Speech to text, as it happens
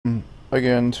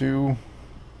again to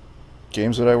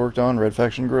games that I worked on, Red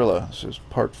Faction Guerrilla. This is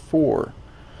part 4.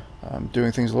 I'm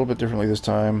doing things a little bit differently this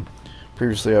time.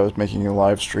 Previously I was making a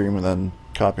live stream and then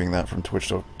copying that from Twitch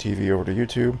TV over to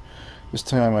YouTube. This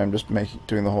time I'm just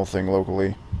doing the whole thing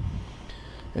locally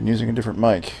and using a different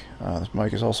mic. This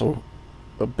mic is also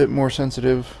a bit more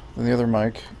sensitive than the other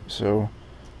mic, so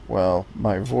while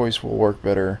my voice will work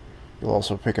better, you'll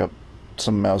also pick up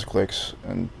some mouse clicks,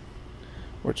 and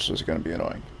which is going to be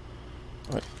annoying.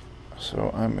 But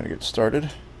so I'm going to get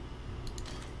started.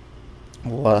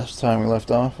 Last time we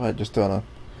left off, I had just done a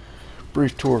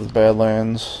brief tour of the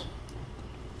Badlands,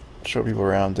 showed people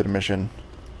around, did a mission.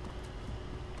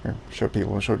 Or showed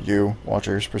you,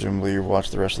 watchers, presumably you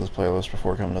watched the rest of this playlist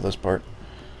before coming to this part.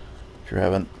 If you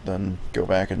haven't, then go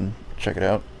back and check it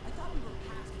out.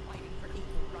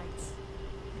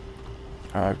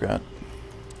 I've got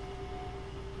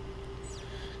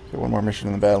one more mission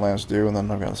in the Badlands to do, and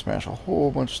then I've got to smash a whole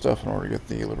bunch of stuff in order to get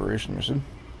the Liberation mission.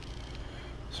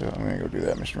 So I'm going to go do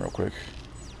that mission real quick.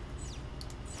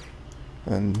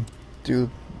 And then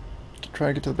try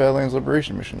to get to the Badlands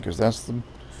Liberation mission, because that's the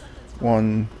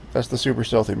one, that's the super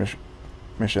stealthy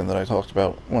mission that I talked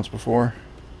about once before.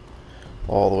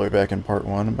 All the way back in part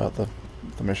 1 about the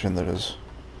mission that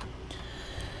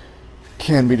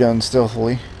can be done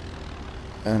stealthily.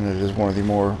 And it is one of the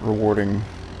more rewarding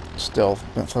stealth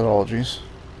methodologies.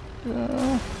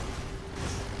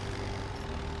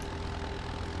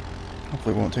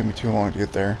 Hopefully it won't take me too long to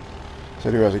get there. So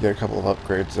I do have to get a couple of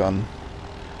upgrades done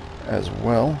as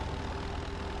well.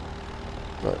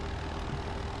 But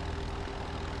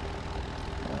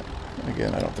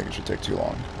again, I don't think it should take too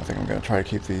long. I think I'm going to try to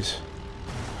keep these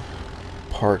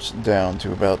parts down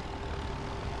to about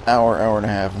hour and a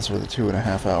half instead of the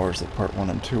 2.5 hours that part 1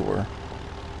 and 2 were.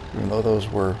 Even though those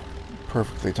were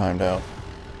perfectly timed out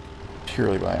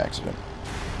purely by accident.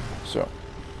 So,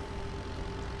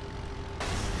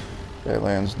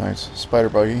 Badlands, nice spider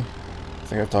buggy. I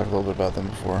think I've talked a little bit about them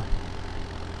before.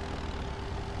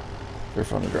 They're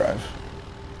fun to drive.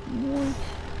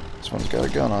 This one's got a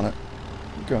gun on it.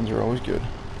 Guns are always good.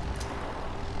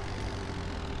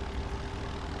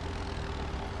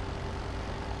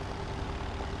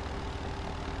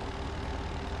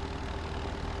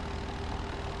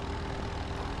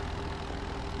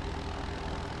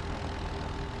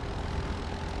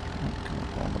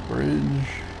 Bridge.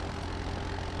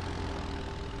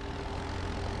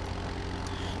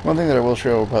 One thing that I will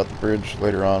show about the bridge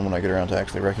later on when I get around to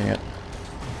actually wrecking it.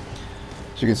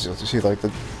 So you can see like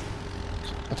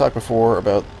I talked before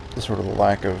about the sort of the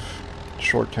lack of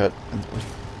shortcut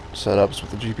setups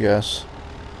with the GPS.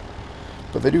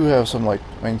 But they do have some, like,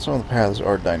 I mean, some of the paths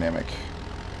are dynamic.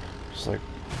 Just like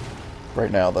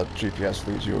right now that GPS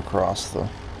leads you across the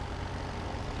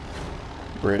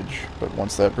bridge, but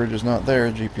once that bridge is not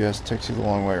there, GPS takes you the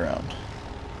long way around,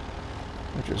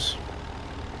 which is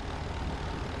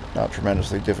not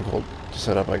tremendously difficult to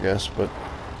set up, I guess, but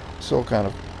still kind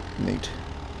of neat.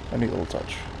 A neat little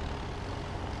touch.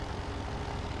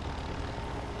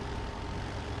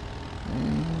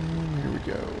 And here we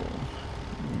go.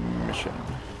 Mission.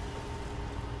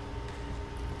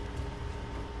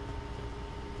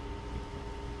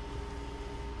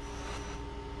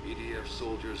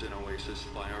 Soldiers in Oasis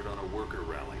fired on a worker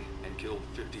rally and killed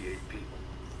 58 people.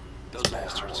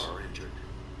 Dozens more are injured.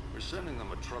 We're sending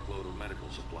them a truckload of medical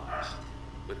supplies.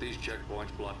 But these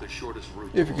checkpoints block the shortest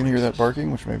route. If you can hear that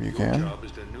barking, which maybe you can,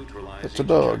 it's a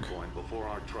dog. Before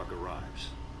our truck arrives.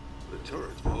 The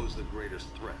turrets pose the greatest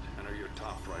threat and are your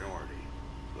top priority.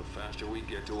 The faster we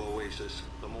get to Oasis,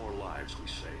 the more lives we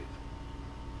save.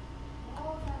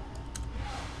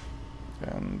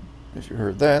 And if you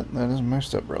heard that, that is my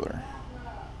stepbrother.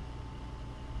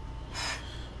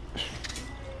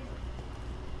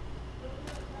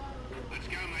 Let's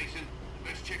go, Mason. The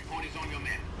best checkpoint is on your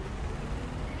map.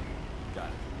 Got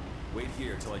it. Wait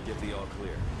here till I give the all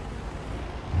clear.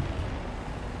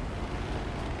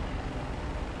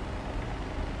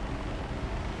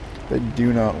 They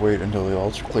do not wait until the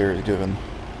all clear is given.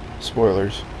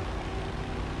 Spoilers.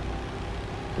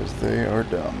 Because they are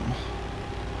dumb.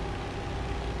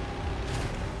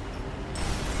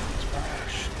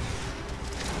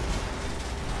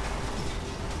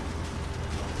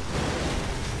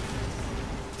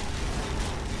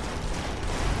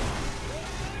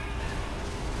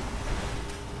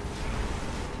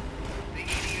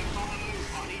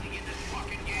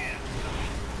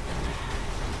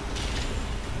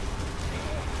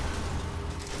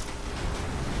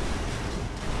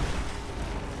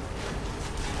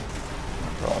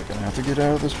 Probably gonna have to get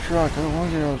out of this truck. I don't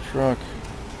want to get out of the truck.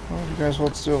 Why don't you guys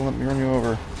hold still and let me run you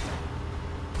over?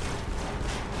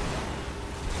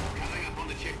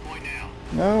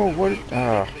 No, what?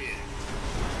 Ah.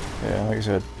 Yeah, like I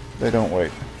said, they don't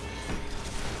wait.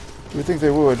 You would think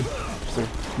they would, because they're,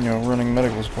 you know, running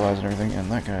medical supplies and everything, and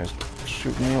that guy's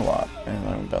shooting me a lot, and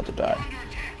I'm about to die.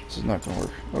 This is not gonna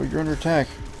work. Oh, you're under attack.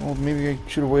 Well, maybe I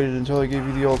should have waited until I gave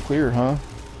you the all clear, huh?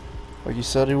 Like you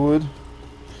said he would?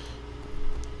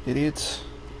 Idiots.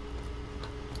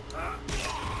 Give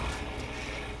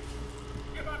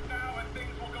up now and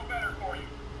things will go better for you.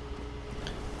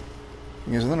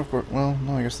 Because then, of course, well,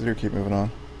 no, I guess they do keep moving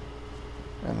on.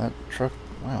 And that truck,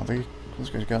 wow, those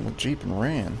guys got in a Jeep and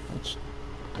ran.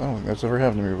 I don't think that's ever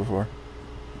happened to me before.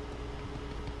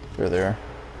 There they are.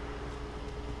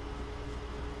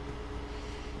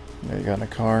 Yeah, you got in a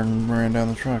car and ran down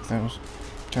the truck. That was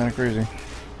kind of crazy.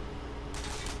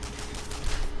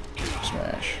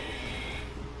 Smash.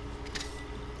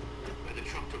 But the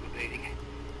truck took a beating,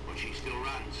 but she still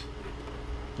runs.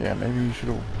 Yeah, maybe you should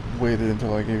have waited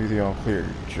until I gave you the all clear,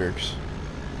 you jerks.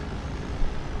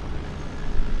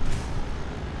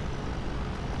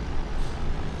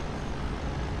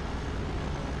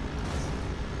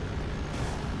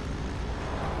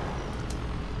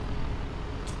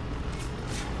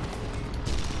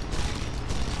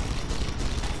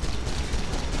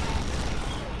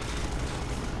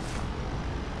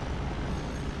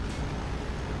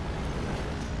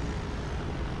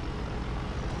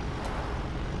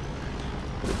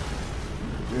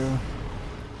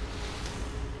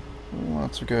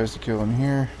 Lots of guys to kill in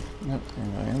here. Yep,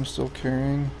 and I am still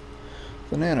carrying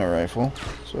the nano rifle,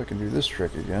 so I can do this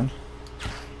trick again.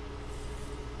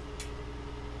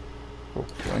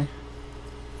 Hopefully.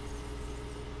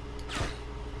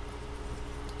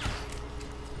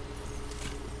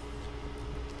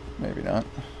 Maybe not.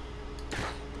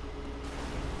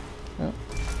 Yep.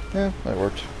 Yeah, that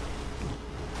worked.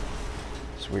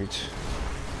 Sweet.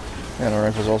 Nano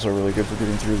rifle's also really good for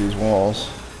getting through these walls.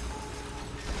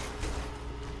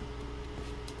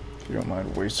 If you don't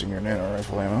mind wasting your nano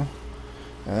rifle ammo.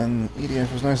 And then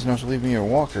EDF was nice enough to leave me a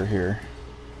walker here.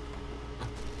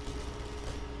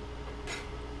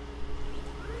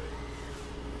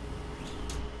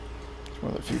 It's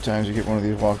one of the few times you get one of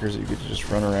these walkers that you get to just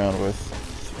run around with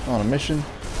on a mission.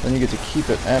 Then you get to keep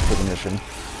it after the mission.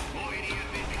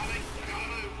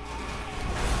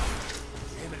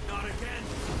 Damn it, not again.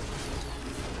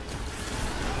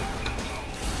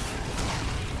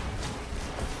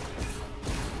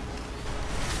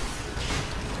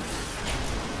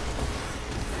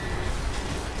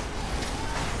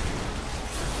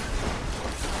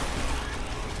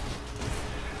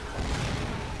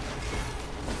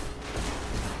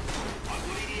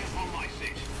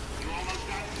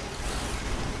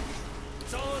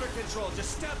 It's all under control.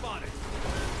 Just step on it.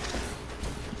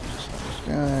 This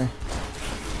guy.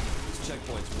 This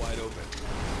checkpoint's wide open.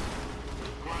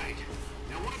 Great.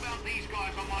 Now what about these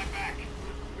guys on my back?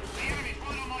 The enemy's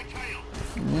right on my tail.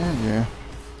 Yeah.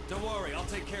 Don't worry, I'll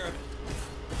take care of it.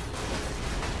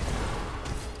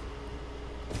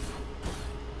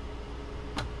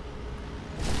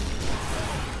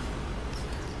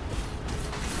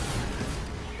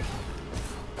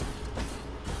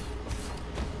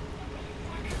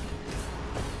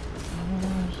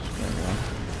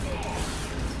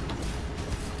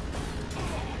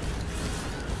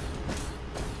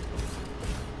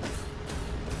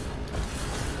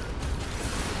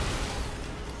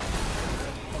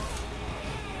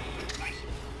 Mason,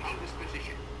 hold this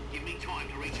position. Give me time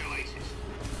to reach Oasis.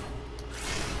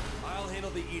 I'll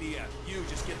handle the EDF. You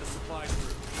just get the supplies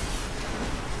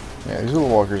through. Yeah, these little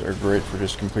walkers are great for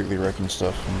just completely wrecking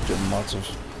stuff and getting lots of...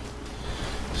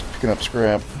 just picking up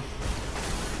scrap.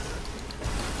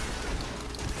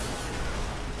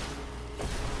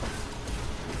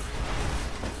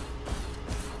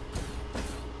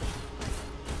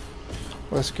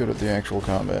 Less good at the actual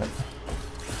combat.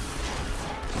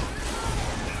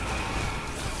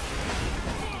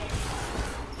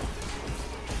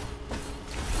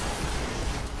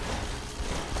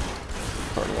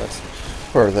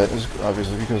 Part of that is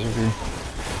obviously because of the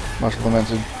much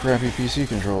lamented crappy PC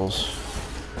controls.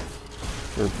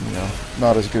 Or, you know,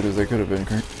 not as good as they could have been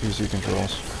PC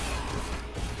controls.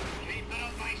 Keep that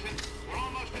up, Mason. We're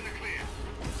almost in the clear.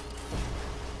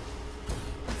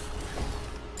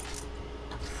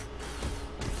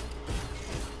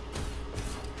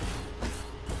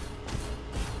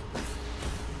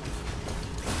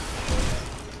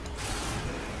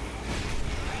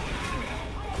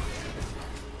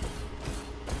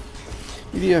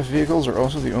 EDF vehicles are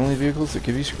also the only vehicles that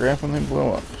give you scrap when they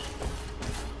blow up.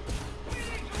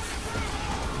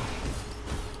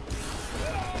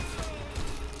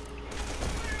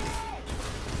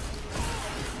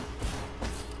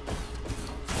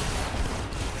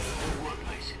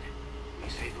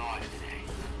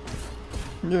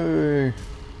 Yay!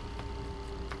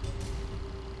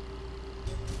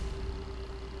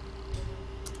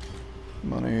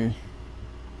 Money.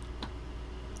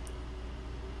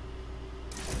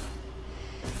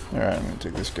 Alright, I'm gonna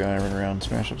take this guy, run around and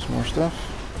smash up some more stuff.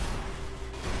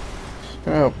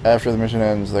 Oh, after the mission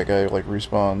ends, that guy, like,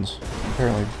 respawns.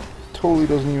 Apparently, totally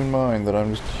doesn't even mind that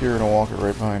I'm just here in a walker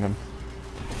right behind him.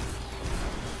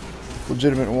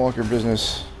 Legitimate walker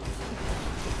business.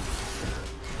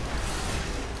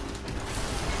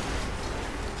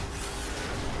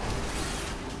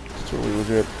 It's totally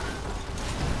legit.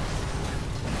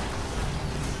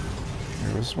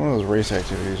 It was one of those race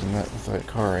activities in that, with that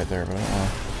car right there, but I don't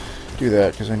want to do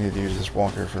that because I need to use this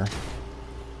walker for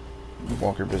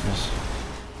walker business.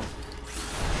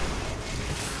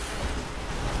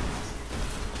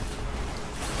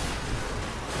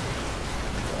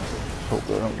 Hope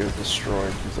that I don't get it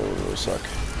destroyed because that would really suck.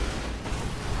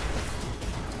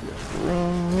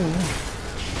 Run.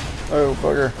 Oh,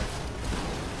 bugger.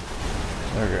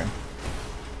 Okay.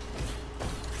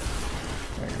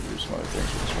 I gotta do some other things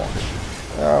with this walker.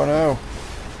 Oh no!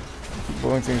 I keep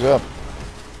blowing things up.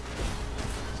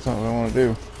 That's not what I want to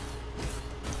do.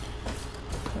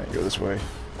 I go this way.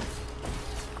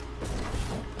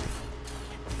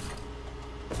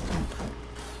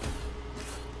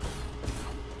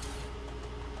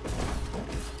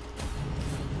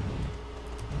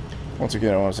 Once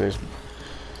again, I want to say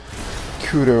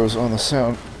kudos on the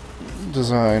sound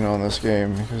design on this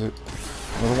game, because the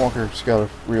walker's got a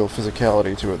real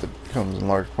physicality to it that comes in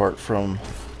large part from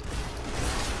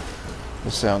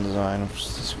the sound design, of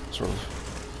just sort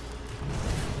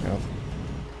of, you know,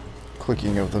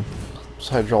 clicking of the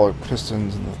hydraulic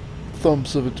pistons and the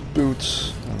thumps of its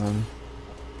boots, and then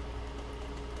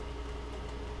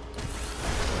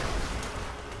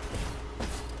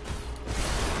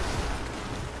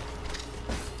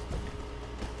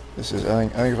this is, I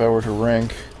think if I were to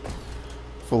rank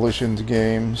Volition's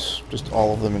games, just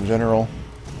all of them in general,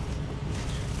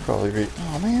 probably be,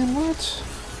 oh man, what?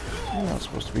 You're not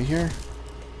supposed to be here.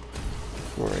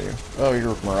 Who are you? Oh,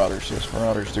 you're Marauders. Yes,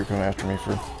 Marauders do come after me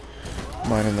for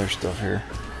mining their stuff here,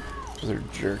 because they're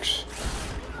jerks.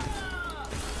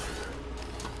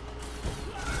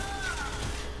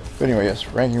 But anyway, yes,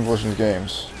 ranking Volition's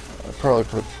games. I'd probably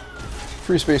put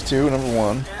Free Space 2 number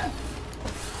 1.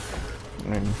 I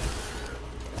mean,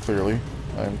 clearly,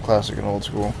 I'm classic and old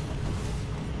school,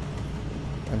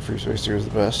 and Free Space 2 is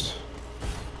the best.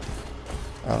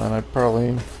 And then I'd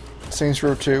probably Saints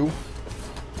Row 2,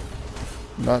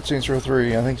 not Saints Row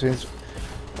 3. I think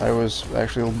I was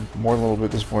actually more than a little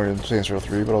bit disappointed in Saints Row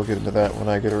 3, but I'll get into that when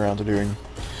I get around to doing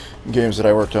games that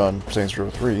I worked on Saints Row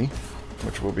 3,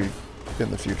 which will be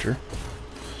in the future.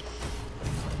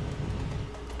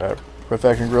 Red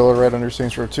Faction Guerrilla right under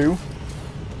Saints Row 2.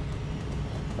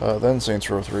 Then Saints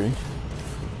Row 3. Man,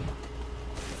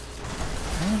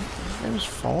 this guy just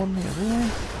following me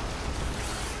everywhere.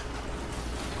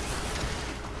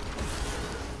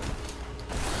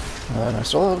 And I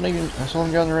still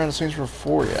haven't gotten around to Saints Row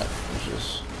 4 yet, which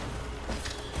is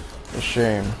a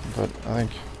shame. But I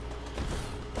think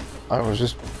I was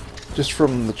just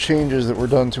from the changes that were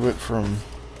done to it from,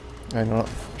 I know,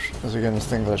 as again, this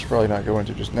thing that I should probably not go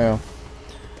into just now.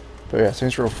 But yeah,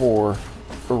 Saints Row 4.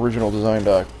 Original design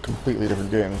doc, completely different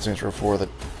game than Saints Row 4 that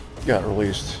got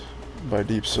released by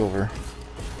Deep Silver.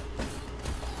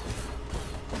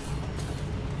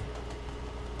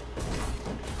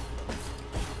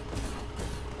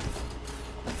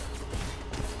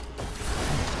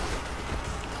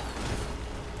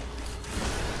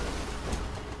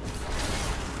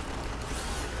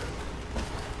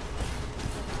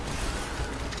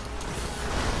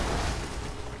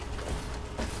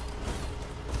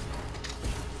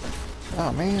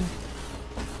 Oh man.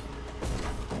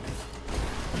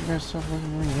 You guys stop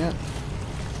looking at me yet?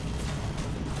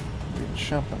 I'm being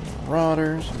shot by the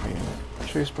Marauders, I'm being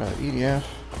chased by the EDF.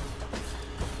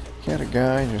 Got a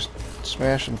guy just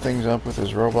smashing things up with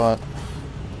his robot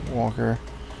walker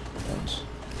and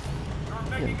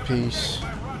in peace.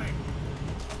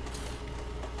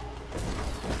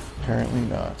 Apparently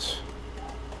not.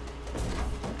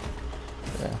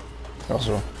 Yeah.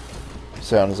 Also,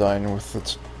 sound design with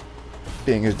its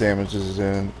being as damaged as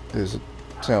it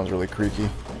sounds really creaky.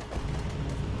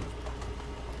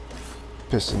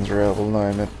 Pistons are out of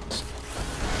alignment.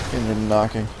 Engine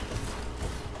knocking.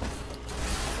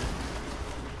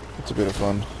 It's a bit of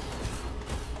fun.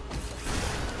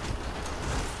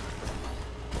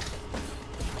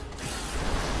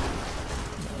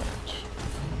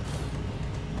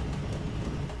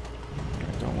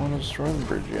 Right. I don't want to destroy the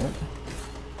bridge yet.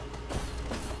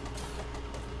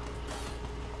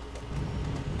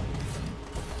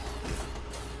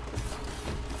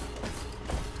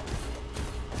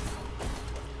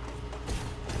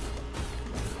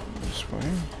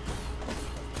 way.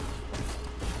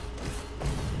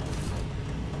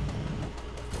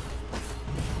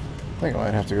 I think I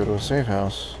might have to go to a safe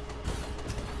house.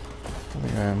 I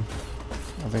think I am.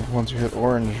 I think once you hit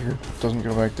orange, it doesn't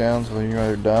go back down, so you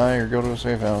either die or go to a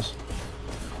safe house.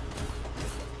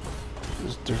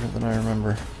 It's different than I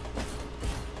remember.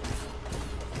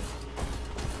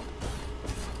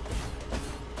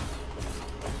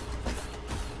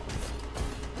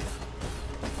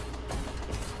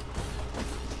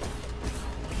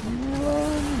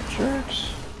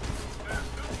 Jerks.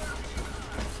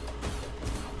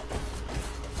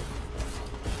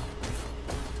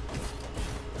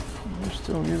 They're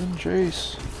still giving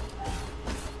chase.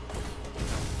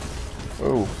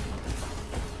 Oh.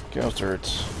 Cow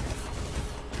turrets.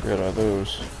 Forgot about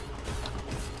those.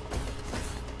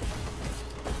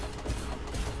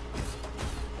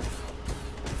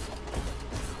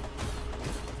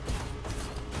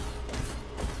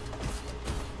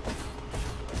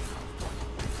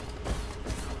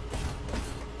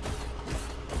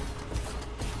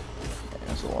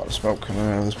 There's a lot of smoke coming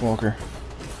out of this walker.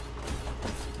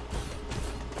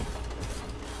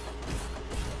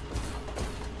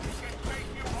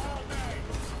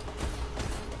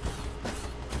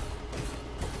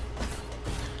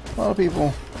 A lot of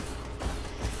people,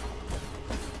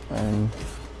 and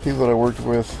people that I worked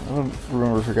with, I don't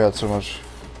remember if I got so much,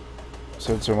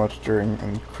 said so much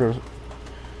during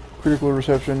critical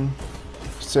reception,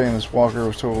 saying this walker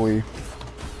was totally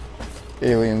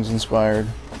aliens inspired,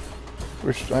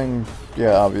 which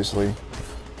yeah, obviously.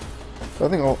 But I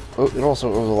think it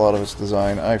also owes a lot of its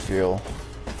design, I feel,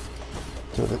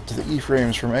 to the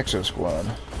E-frames from Exo Squad.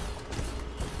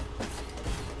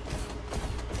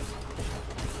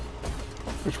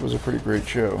 Which was a pretty great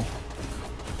show.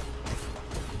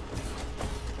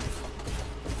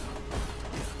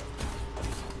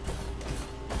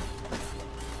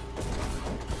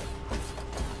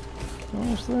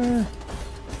 Almost there.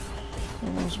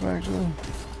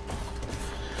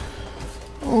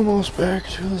 Almost back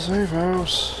to the safe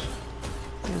house.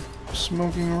 They're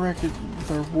smoking wreckage.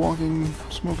 They're walking,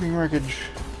 smoking wreckage.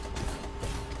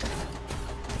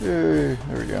 Yay!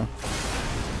 There we go.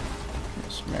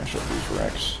 Smash up these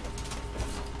wrecks.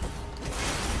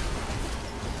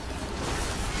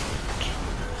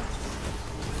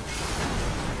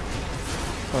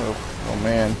 Oh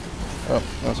man. Oh,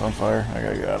 that's on fire. I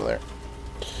gotta get out of there.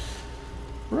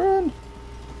 Run!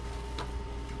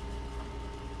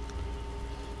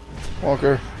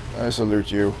 Walker, I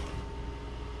salute you.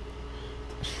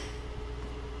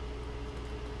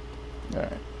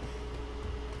 Alright.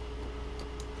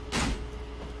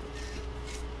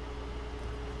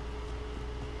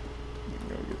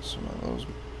 Some of those,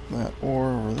 that ore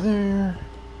over there.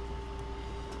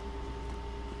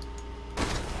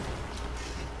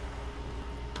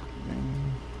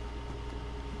 And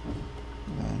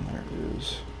then there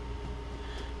is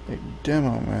a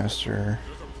demo master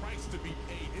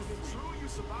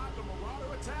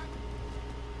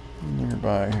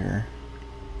nearby here.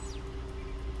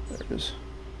 There it is.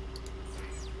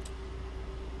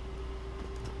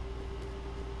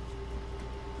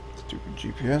 Stupid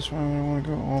GPS, why would I want to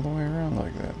go all the way around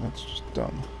like that? That's just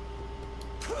dumb.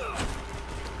 Okay.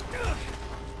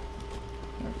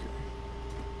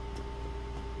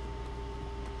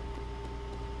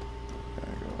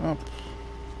 Gotta go up.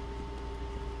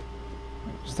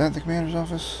 Is that the commander's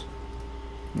office?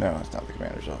 No, it's not the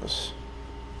commander's office.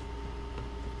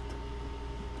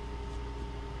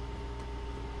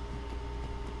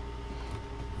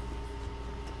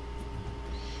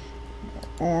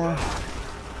 Or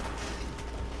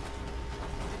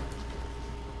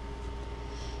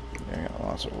I got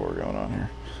lots of war going on here.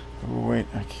 Oh, wait,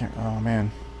 I can't. Oh, man.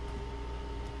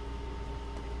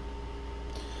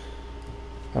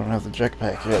 I don't have the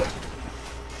jetpack yet.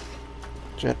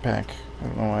 Jetpack. I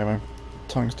don't know why my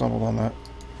tongue stumbled on that.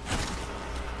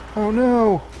 Oh,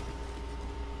 no!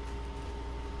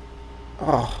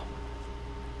 Oh.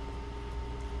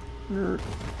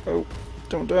 Oh,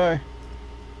 don't die.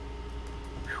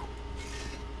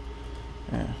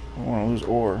 Yeah, I don't want to lose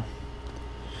ore.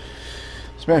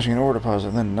 Smashing an ore deposit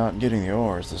and then not getting the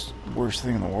ore is the worst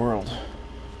thing in the world.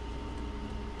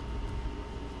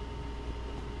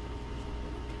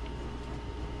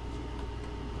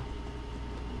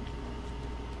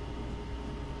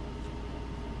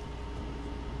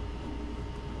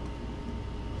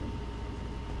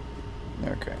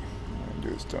 Okay, I'm gonna do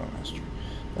this stone master.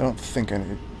 I don't think I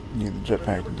need the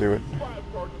jetpack to do it.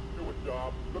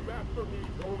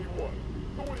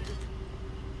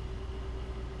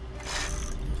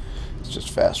 It's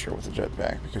just faster with the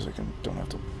jetpack because I don't have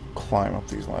to climb up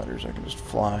these ladders. I can just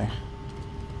fly.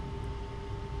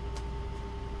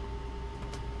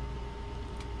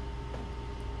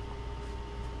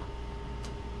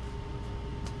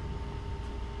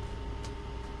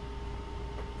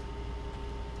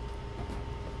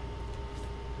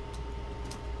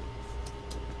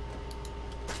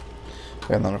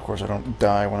 And then, of course, I don't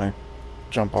die when I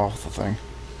jump off the thing.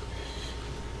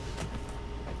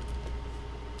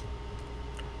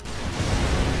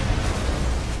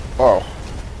 Oh.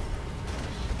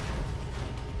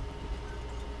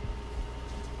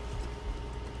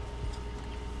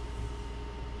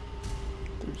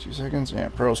 32 seconds. Yeah,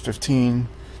 Pro's 15.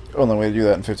 The only way to do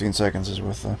that in 15 seconds is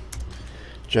with the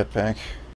jetpack.